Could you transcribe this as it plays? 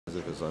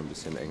wir sollen ein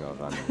bisschen enger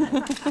ran.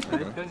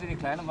 Vielleicht können Sie den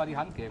Kleinen mal die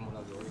Hand geben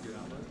oder so.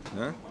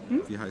 Ja?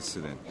 Wie heißt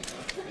du denn?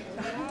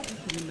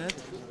 Ninette.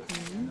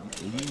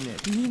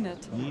 Ninette.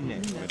 Ninette.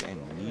 Ninette mit N.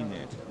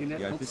 Ninette.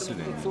 Wie alt bist du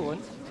denn? Zu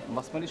uns. Und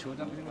machst mal die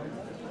Schulter ein bisschen hoch.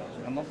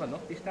 Dann machen wir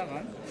noch dichter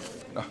ran.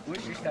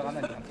 Ruhig dichter ran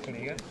an die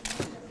Handkollege.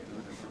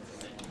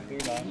 I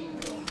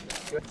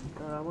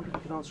wonder if you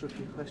can answer a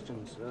few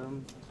questions.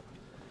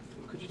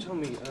 Could you tell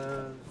me,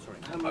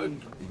 how many...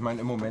 Ich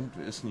meine, im Moment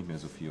ist nicht mehr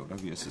so viel, oder?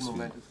 Wie ist es? Im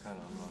Moment ist keiner.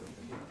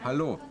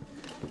 Hallo.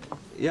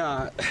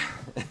 Ja,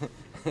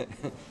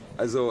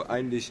 also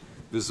eigentlich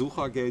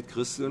Besuchergeld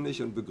kriegst du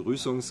nicht und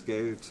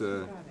Begrüßungsgeld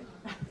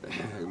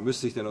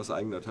müsste ich dann aus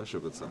eigener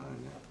Tasche bezahlen.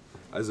 Ja.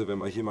 Also wenn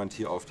mal jemand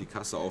hier auf die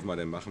Kasse aufmacht,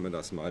 dann machen wir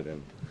das mal,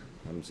 dann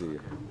haben Sie...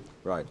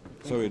 Right,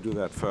 so we do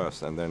that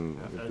first and then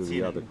we do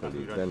the other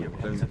colleague. Then I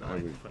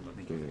will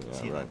do it,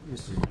 yeah, right.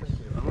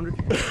 I wonder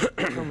if you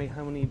could tell me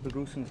how many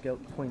Begrüßungsgeld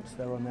points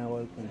there are now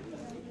open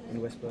in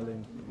West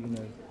Berlin, you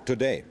know?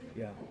 Today?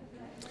 Yeah.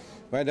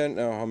 I don't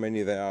know how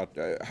many there are.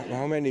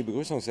 How many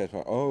Begrüßungsgeld?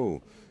 Oh,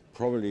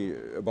 probably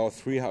about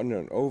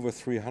 300, over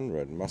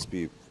 300. Must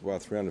be, well,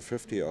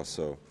 350 or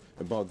so.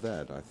 About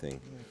that, I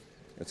think. Yeah.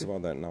 It's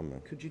about that number.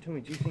 Could you tell me,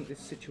 do you think this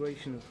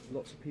situation of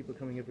lots of people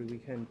coming every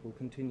weekend will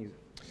continue?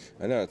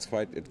 I know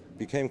it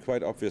became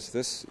quite obvious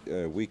this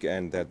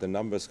weekend that the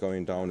numbers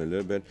going down a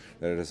little bit,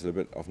 that there's a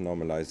little bit of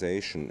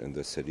normalization in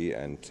the city,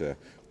 and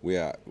we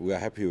are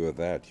happy with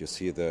that. You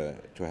see, to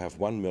have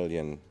 1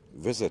 million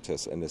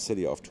visitors in a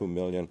city of 2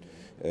 million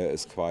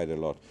is quite a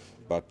lot.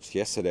 But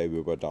yesterday we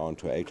were down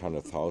to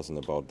 800,000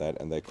 about that,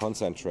 and they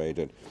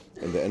concentrated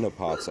in the inner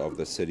parts of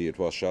the city. It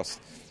was just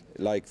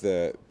like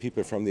the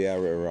people from the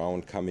area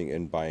around coming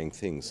in buying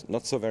things.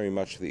 Not so very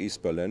much the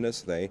East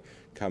Berliners, they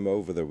come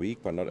over the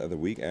week, but not at the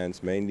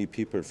weekends, mainly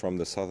people from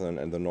the southern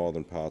and the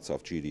northern parts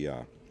of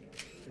GDR.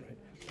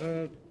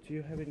 Right. Do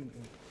you have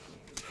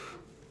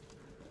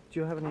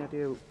any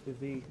idea if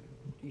the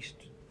East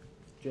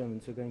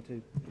Germans are going to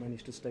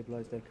manage to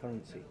stabilize their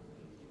currency?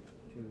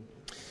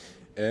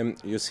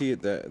 You see,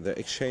 the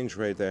exchange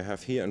rate they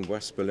have here in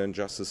West Berlin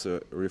just is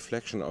a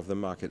reflection of the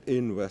market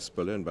in West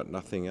Berlin, but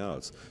nothing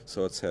else.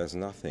 So it says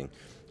nothing.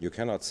 You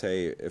cannot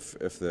say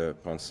if the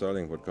pound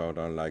sterling would go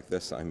down like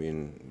this, I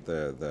mean,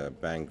 the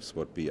banks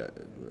would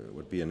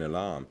be an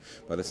alarm.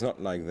 But it's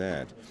not like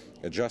that.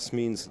 It just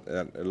means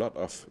that a lot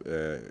of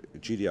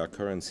GDR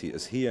currency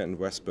is here in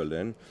West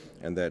Berlin,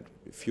 and that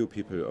few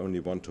people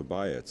only want to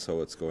buy it,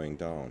 so it's going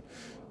down.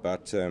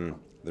 But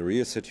the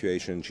real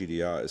situation in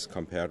GDR is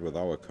compared with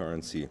our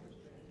currency.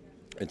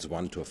 It's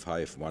 1 to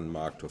 5, 1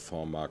 mark to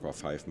 4 mark or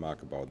 5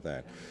 mark, about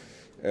that.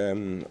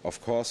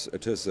 Of course,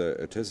 it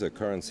is a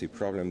currency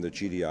problem that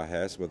GDR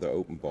has with the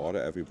open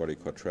border. Everybody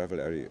could travel,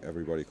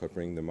 everybody could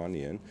bring the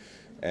money in,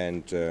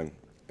 and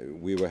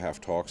we will have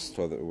talks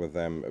with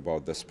them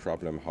about this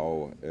problem,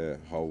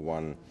 how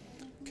one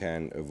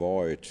can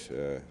avoid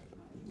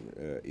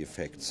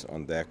effects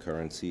on their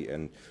currency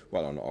and,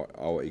 well, on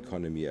our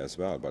economy as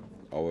well. But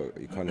our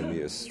economy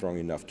is strong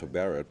enough to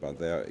bear it, but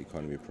their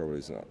economy probably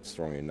is not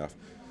strong enough.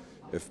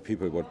 If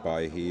people would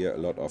buy here a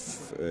lot of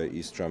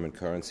East German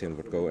currency and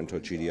would go into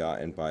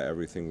GDR and buy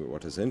everything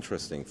what is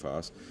interesting for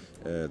us,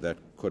 that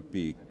could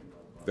be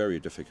very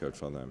difficult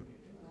for them.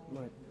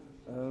 Right.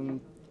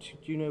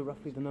 Do you know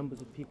roughly the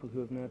numbers of people who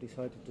have now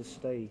decided to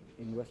stay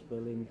in West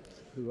Berlin,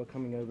 who are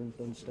coming over and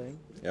then staying?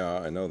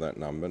 Yeah, I know that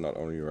number, not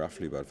only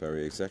roughly, but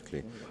very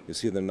exactly. You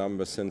see, the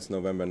number since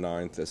November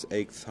 9th is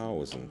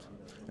 8,000.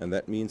 And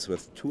that means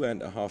with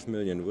 2.5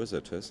 million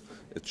visitors,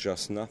 it's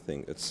just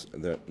nothing. It's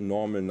the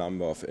normal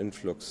number of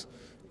influx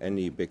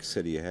any big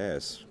city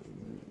has,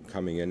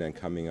 coming in and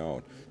coming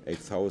out.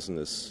 8,000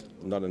 is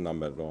not a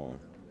number at all.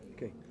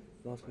 Okay,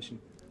 last question.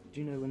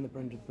 Do you know when the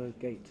Brandenburg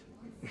Gate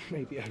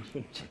may be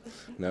opened?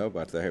 No,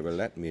 but they will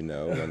let me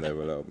know when they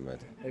will open it.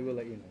 They will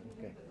let you know.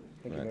 Okay.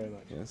 Thank you very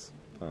much. Yes,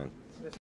 fine.